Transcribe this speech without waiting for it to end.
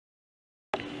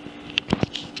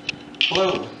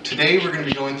Hello, today we're going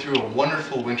to be going through a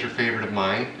wonderful winter favorite of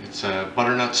mine. It's a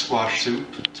butternut squash soup.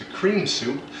 It's a cream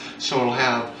soup, so it'll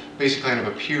have basically kind of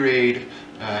a pureed,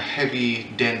 heavy,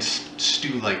 dense,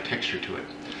 stew-like texture to it.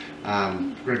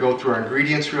 We're going to go through our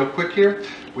ingredients real quick here.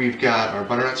 We've got our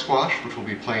butternut squash, which will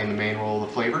be playing the main role of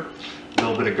the flavor. A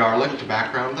little bit of garlic to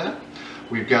background that.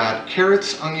 We've got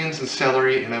carrots, onions, and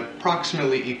celery in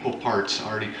approximately equal parts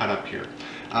already cut up here.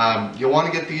 You'll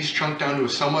want to get these chunked down to a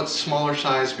somewhat smaller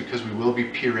size because we will be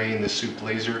pureeing the soup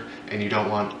laser and you don't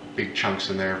want big chunks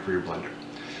in there for your blender.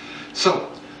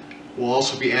 So we'll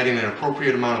also be adding an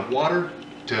appropriate amount of water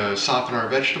to soften our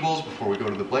vegetables before we go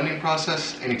to the blending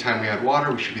process. Anytime we add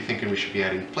water, we should be thinking we should be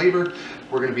adding flavor.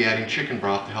 We're going to be adding chicken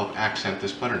broth to help accent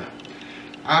this butternut.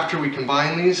 After we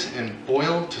combine these and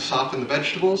boil to soften the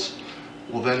vegetables,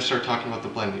 we'll then start talking about the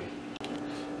blending.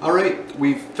 Alright,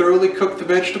 we've thoroughly cooked the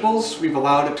vegetables, we've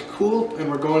allowed it to cool, and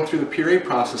we're going through the puree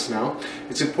process now.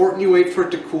 It's important you wait for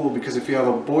it to cool because if you have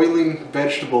a boiling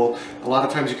vegetable, a lot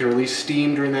of times you can release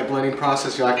steam during that blending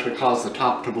process. You'll actually cause the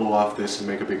top to blow off this and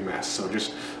make a big mess. So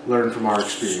just learn from our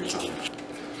experience on that.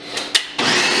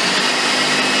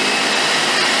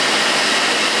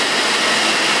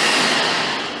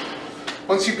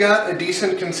 Once you've got a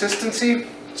decent consistency,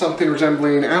 something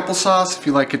resembling applesauce, if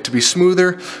you like it to be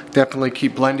smoother, definitely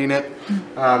keep blending it.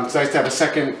 It's nice to have a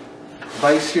second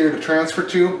vise here to transfer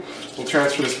to. We'll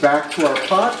transfer this back to our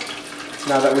pot.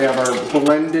 Now that we have our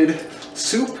blended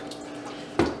soup,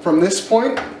 from this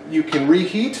point you can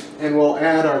reheat and we'll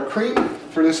add our cream.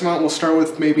 For this amount we'll start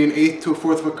with maybe 1/8 to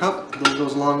 1/4 of a cup. Those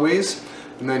goes a long ways.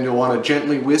 And then you'll want to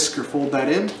gently whisk or fold that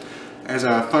in. As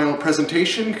a final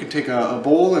presentation, you can take a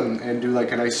bowl and do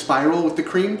like a nice spiral with the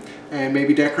cream and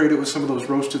maybe decorate it with some of those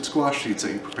roasted squash seeds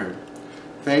that you prepared.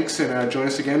 Thanks, and join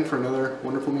us again for another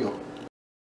wonderful meal.